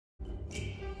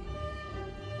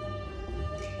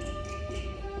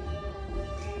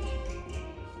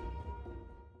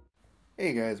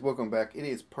Hey guys, welcome back. It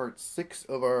is part 6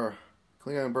 of our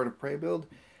Klingon Bird of Prey build,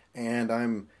 and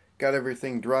I'm got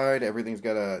everything dried. Everything's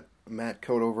got a matte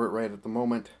coat over it right at the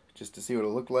moment, just to see what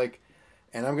it'll look like.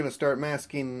 And I'm going to start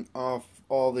masking off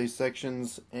all these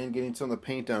sections and getting some of the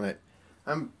paint on it.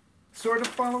 I'm sort of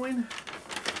following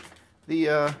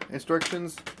the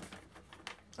instructions.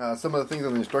 Some of the things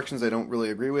on the instructions I don't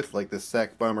really agree with, like this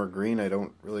sack bomber green. I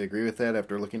don't really agree with that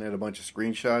after looking at a bunch of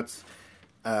screenshots.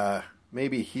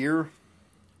 Maybe here,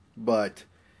 but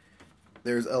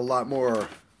there's a lot more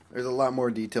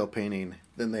detail painting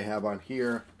than they have on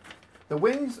here. The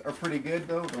wings are pretty good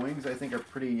though. The wings I think are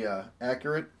pretty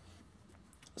accurate.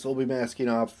 So we'll be masking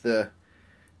off the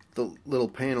little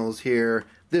panels here.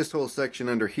 This whole section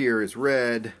under here is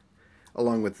red,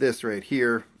 along with this right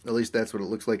here. At least that's what it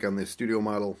looks like on this studio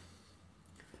model.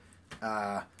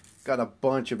 Got a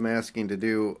bunch of masking to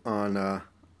do on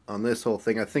this whole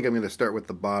thing. I think I'm going to start with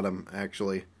the bottom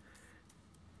actually.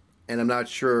 And I'm not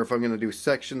sure if I'm going to do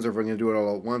sections or if I'm going to do it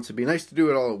all at once. It'd be nice to do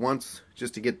it all at once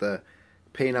just to get the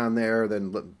paint on there,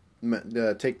 then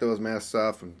take those masks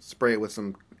off and spray it with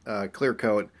some clear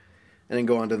coat, and then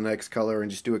go on to the next color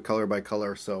and just do it color by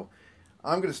color. So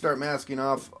I'm going to start masking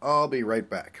off. I'll be right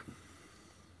back.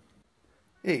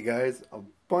 Hey guys, a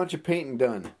bunch of painting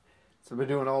done. So I've been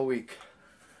doing all week.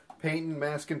 Painting,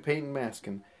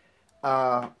 masking.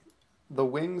 The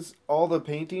wings, all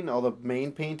the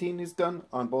main painting is done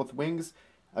on both wings.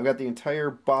 I've got the entire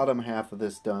bottom half of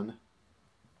this done.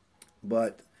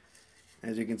 But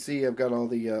as you can see, I've got all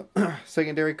the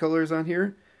secondary colors on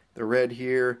here. The red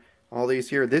here, all these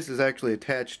here. This is actually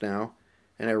attached now,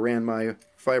 and I ran my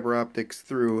fiber optics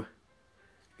through. You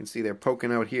can see they're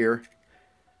poking out here.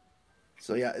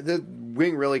 So yeah, the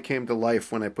wing really came to life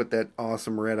when I put that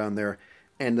awesome red on there.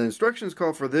 And the instructions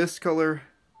call for this color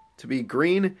to be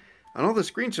green. On all the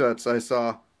screenshots I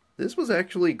saw, this was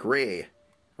actually gray,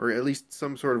 or at least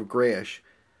some sort of grayish.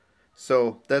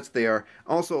 So that's there.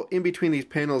 Also, in between these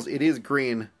panels, it is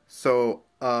green. So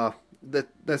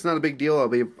that's not a big deal. I'll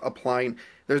be applying.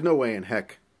 There's no way in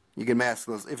heck you can mask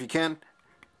those. If you can,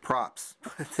 props.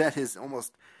 That is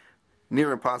almost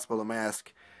near impossible to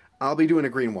mask. I'll be doing a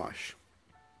green wash.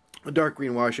 A dark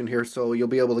green wash in here, so you'll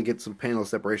be able to get some panel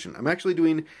separation. I'm actually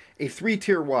doing a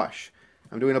 3-tier wash.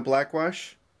 I'm doing a black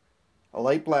wash, a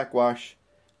light black wash,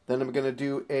 then I'm going to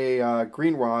do a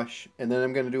green wash, and then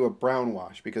I'm going to do a brown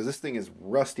wash, because this thing is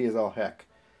rusty as all heck.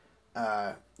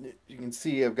 You can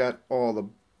see I've got all the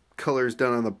colors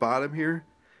done on the bottom here.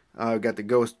 I've got the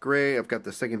ghost gray, I've got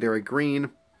the secondary green.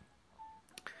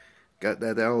 Got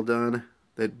that all done.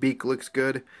 That beak looks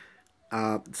good.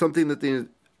 Something that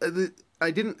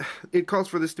it calls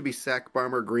for this to be sack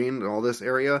bomber green, all this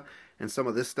area, and some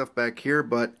of this stuff back here,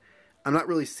 but I'm not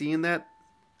really seeing that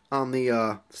on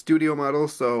the studio model,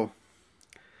 so,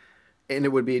 and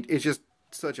it's just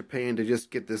such a pain to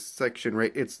just get this section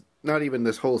right. It's not even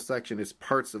this whole section, it's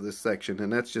parts of this section,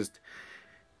 and that's just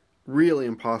really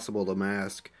impossible to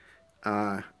mask.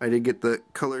 I did get the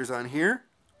colors on here.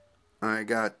 I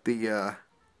got the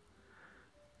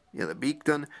beak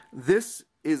done. This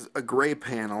is a gray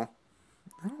panel.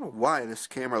 I don't know why this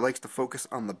camera likes to focus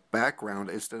on the background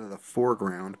instead of the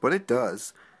foreground, but it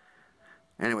does.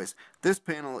 Anyways, this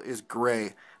panel is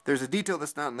gray. There's a detail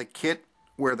that's not in the kit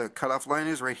where the cutoff line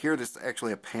is right here. This is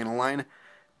actually a panel line.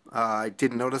 I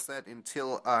didn't notice that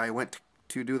until I went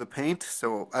to do the paint,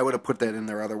 so I would have put that in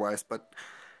there otherwise, but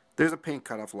there's a paint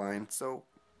cutoff line, so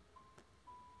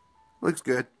looks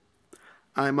good.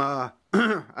 I've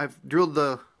drilled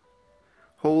the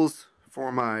holes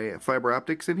for my fiber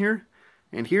optics in here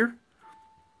and here.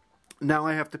 Now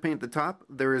I have to paint the top.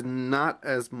 There is not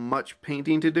as much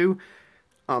painting to do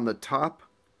on the top.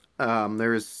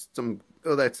 There is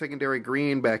that secondary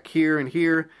green back here and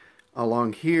here,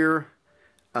 along here.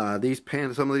 Some of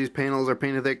these panels are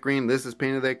painted that green. This is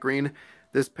painted that green.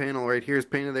 This panel right here is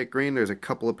painted that green. There's a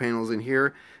couple of panels in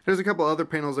here. There's a couple other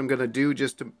panels I'm going to do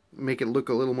just to make it look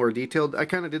a little more detailed. I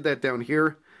kind of did that down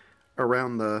here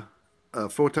around the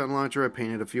photon launcher. I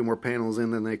painted a few more panels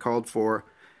in than they called for.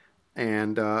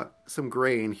 And some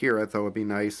gray in here I thought would be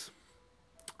nice.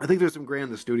 I think there's some gray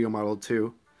in the studio model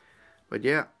too. But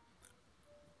yeah,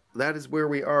 that is where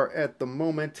we are at the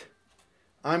moment.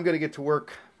 I'm going to get to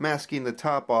work masking the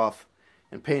top off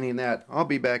and painting that. I'll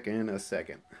be back in a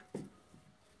second.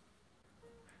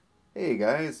 Hey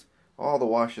guys, all the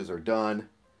washes are done.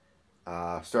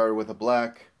 Started with a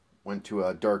black, went to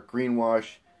a dark green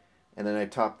wash, and then I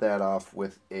topped that off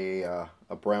with a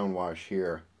brown wash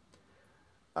here.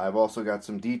 I've also got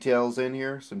some details in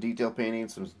here, some detail painting,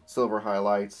 some silver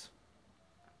highlights,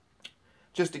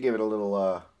 just to give it a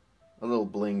little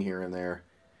bling here and there.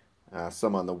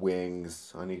 some on the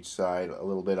wings on each side, a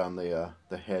little bit on the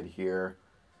head here,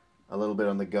 a little bit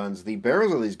on the guns. The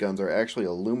barrels of these guns are actually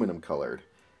aluminum colored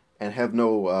and have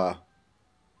no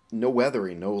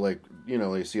weathering, no, like,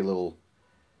 you see a little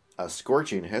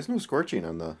scorching. It has no scorching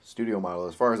on the studio model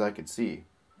as far as I could see.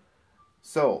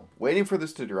 So, waiting for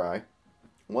this to dry.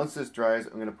 Once this dries,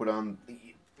 I'm going to put on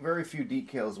the very few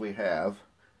decals we have.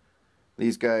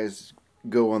 These guys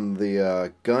go on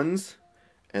the guns,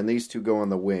 and these two go on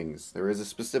the wings. There is a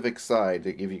specific side,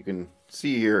 if you can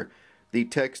see here, the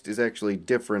text is actually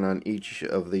different on each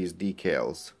of these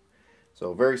decals.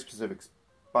 So very specific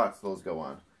spots those go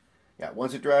on. Yeah,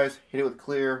 once it dries, hit it with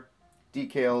clear,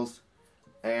 decals,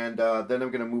 and then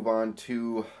I'm going to move on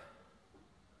to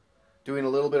doing a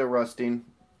little bit of rusting.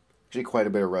 Actually quite a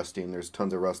bit of rusting. There's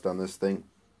tons of rust on this thing.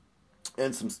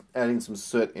 And adding some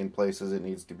soot in places it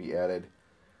needs to be added.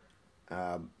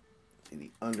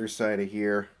 The underside of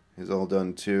here is all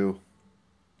done too.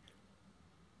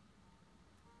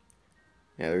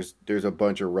 Yeah, there's a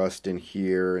bunch of rust in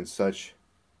here and such.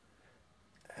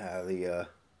 The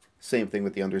same thing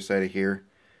with the underside of here.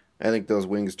 I think those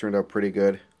wings turned out pretty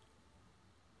good.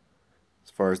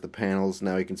 As far as the panels,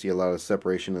 now you can see a lot of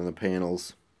separation in the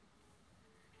panels.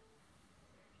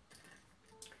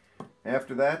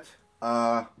 After that,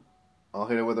 I'll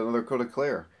hit it with another coat of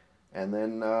clear. And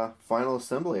then final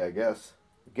assembly, I guess.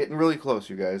 Getting really close,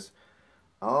 you guys.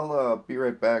 I'll be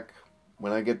right back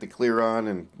when I get the clear on,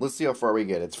 and let's see how far we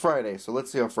get. It's Friday, so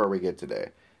let's see how far we get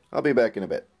today. I'll be back in a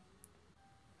bit.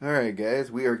 Alright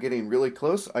guys, we are getting really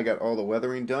close. I got all the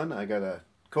weathering done. I got a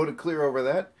coat of clear over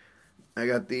that. I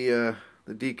got the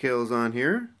decals on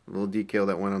here. A little decal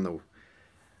that went on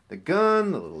the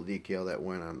gun, the little decal that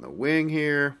went on the wing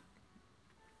here.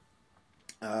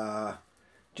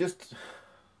 Just a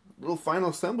little final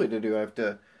assembly to do. I have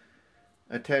to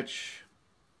attach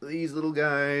these little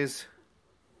guys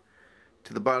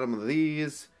to the bottom of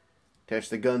these, attach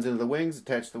the guns into the wings,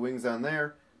 attach the wings on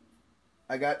there.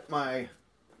 I got my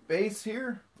base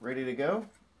here ready to go.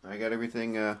 I got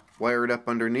everything wired up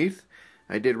underneath.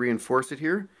 I did reinforce it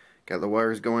here. Got the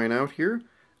wires going out here.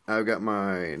 I've got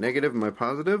my negative and my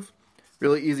positive.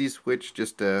 Really easy switch,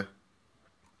 just to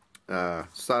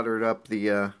soldered up the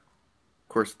of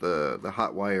course the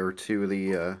hot wire to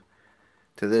the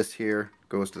to this here,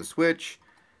 goes to the switch,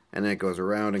 and then it goes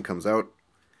around and comes out,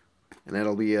 and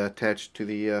that'll be attached to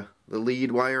the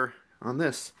lead wire on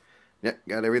this. Yep,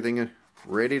 got everything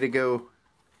ready to go.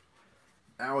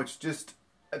 Now it's just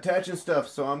attaching stuff.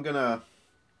 So I'm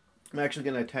actually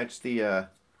gonna attach the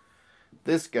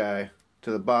this guy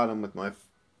to the bottom with my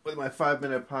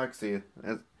 5-minute epoxy,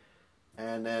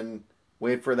 and then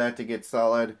wait for that to get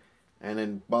solid. And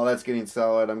then while that's getting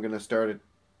solid, I'm gonna start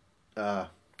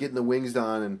getting the wings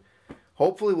on, and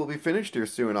hopefully we'll be finished here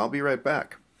soon. I'll be right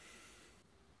back.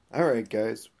 Alright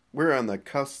guys, we're on the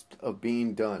cusp of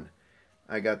being done.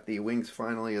 I got the wings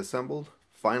finally assembled.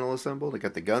 I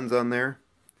got the guns on there,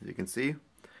 as you can see.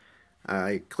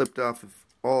 I clipped off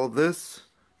all of this.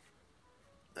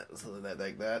 So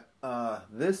like that.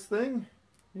 This thing,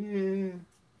 yeah.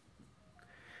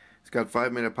 It's got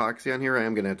 5-minute epoxy on here. I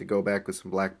am going to have to go back with some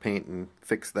black paint and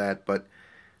fix that, but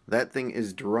that thing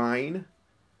is drying.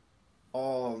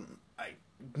 I'm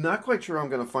not quite sure how I'm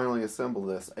going to finally assemble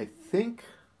this. I think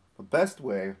the best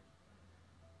way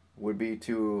would be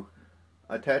to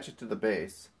attach it to the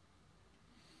base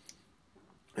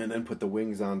and then put the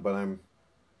wings on, but I'm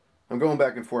going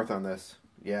back and forth on this.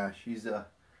 Yeah, she's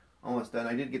almost done.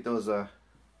 I did get those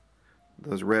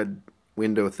red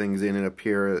window things in and up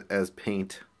here as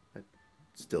paint. That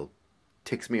still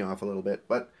ticks me off a little bit,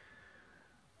 but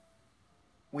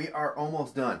we are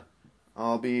almost done.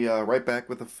 I'll be right back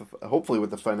with hopefully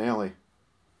with the finale.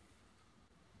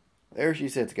 There she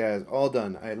sits, guys, all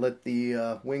done. I let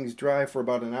the wings dry for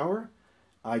about an hour.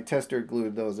 I tester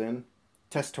glued those in.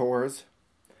 Testors.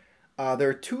 There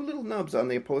are 2 little nubs on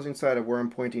the opposing side of where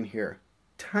I'm pointing here.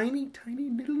 Tiny, tiny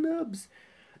little nubs.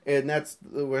 And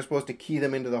we're supposed to key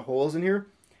them into the holes in here.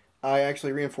 I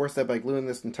actually reinforced that by gluing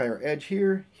this entire edge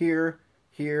here, here,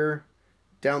 here,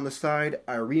 down the side.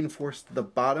 I reinforced the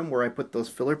bottom where I put those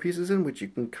filler pieces in, which you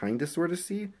can kind of sort of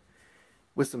see,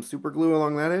 with some super glue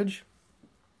along that edge.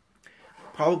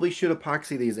 Probably should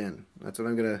epoxy these in. That's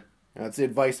the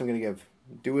advice I'm gonna give.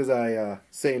 Do as I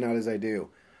say, not as I do.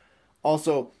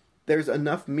 Also, there's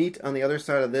enough meat on the other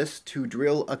side of this to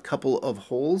drill a couple of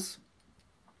holes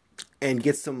and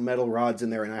get some metal rods in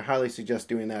there, and I highly suggest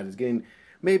doing that. Is getting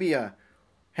maybe a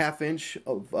 1/2 inch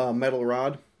of metal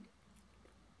rod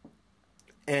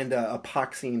and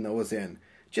epoxying those in,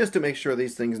 just to make sure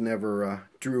these things never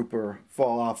droop or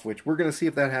fall off, which we're going to see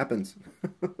if that happens.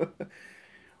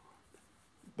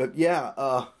 But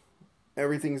yeah,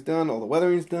 everything's done. All the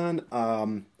weathering's done.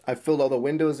 I filled all the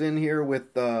windows in here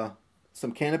with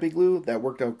some canopy glue. That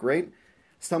worked out great.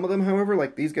 Some of them, however,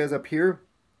 like these guys up here,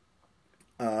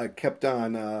 kept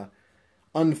on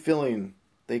unfilling.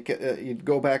 You'd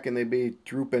go back and they'd be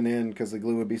drooping in because the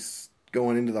glue would be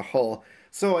going into the hull.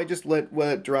 So I just let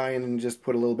it dry and just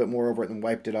put a little bit more over it and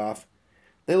wiped it off.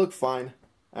 They look fine.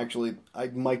 Actually, I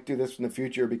might do this in the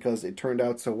future because it turned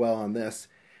out so well on this.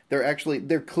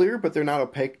 They're clear, but they're not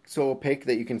opaque, so opaque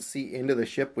that you can see into the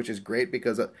ship, which is great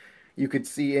because you could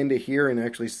see into here and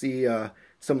actually see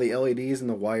some of the LEDs and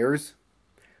the wires.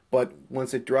 But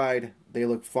once it dried, they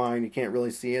look fine. You can't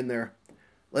really see in there.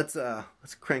 Let's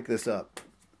crank this up.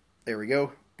 There we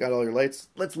go. Got all your lights.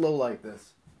 Let's low light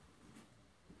this.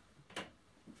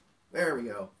 There we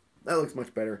go. That looks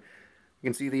much better. You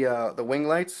can see the wing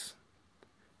lights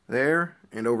there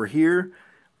and over here.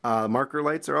 Marker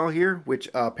lights are all here, which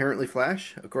apparently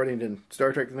flash, according to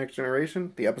Star Trek The Next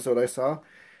Generation, the episode I saw.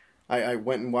 I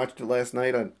went and watched it last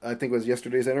night on, I think it was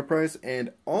yesterday's Enterprise,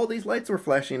 and all these lights were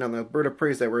flashing on the bird of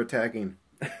prey that were attacking.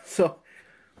 So,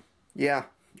 yeah,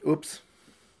 oops.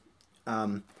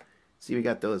 See, we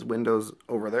got those windows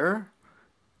over there.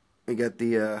 We got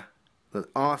the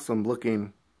awesome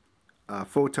looking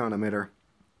photon emitter.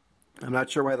 I'm not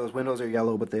sure why those windows are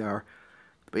yellow, but they are.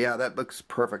 But yeah, that looks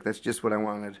perfect. That's just what I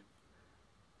wanted.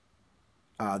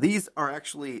 These are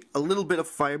actually a little bit of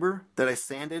fiber that I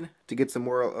sanded to get some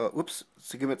more,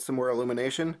 to give it some more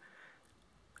illumination.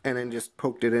 And then just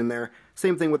poked it in there.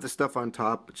 Same thing with the stuff on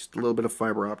top, just a little bit of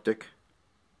fiber optic.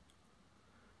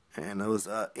 And those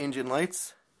engine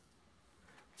lights.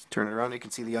 Let's turn it around, you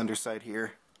can see the underside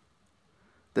here.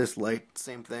 This light,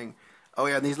 same thing. Oh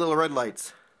yeah, and these little red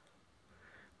lights.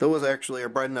 Those actually are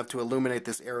bright enough to illuminate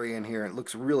this area in here. It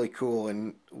looks really cool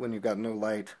and when you've got no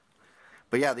light.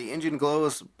 But yeah, the engine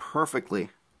glows perfectly.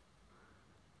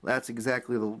 That's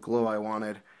exactly the glow I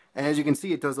wanted. And as you can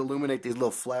see, it does illuminate these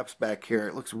little flaps back here.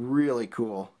 It looks really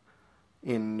cool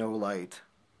in no light.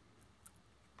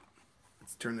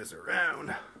 Let's turn this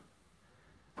around.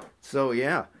 So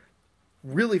yeah,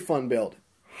 really fun build.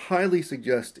 Highly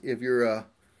suggest if you're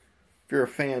a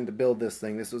fan to build this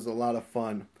thing. This was a lot of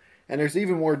fun. And there's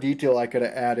even more detail I could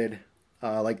have added.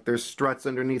 Like there's struts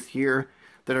underneath here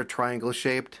that are triangle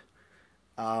shaped.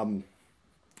 I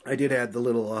did add the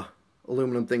little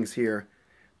aluminum things here.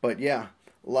 But yeah,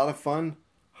 a lot of fun.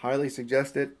 Highly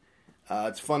suggest it.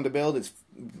 It's fun to build. It's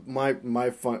my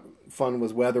fun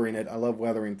was weathering it. I love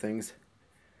weathering things.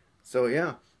 So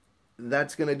yeah,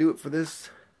 that's going to do it for this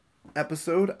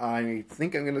episode. I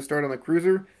think I'm going to start on the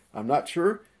cruiser. I'm not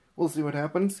sure. We'll see what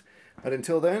happens. But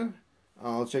until then,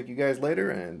 I'll check you guys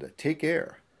later and take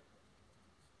care.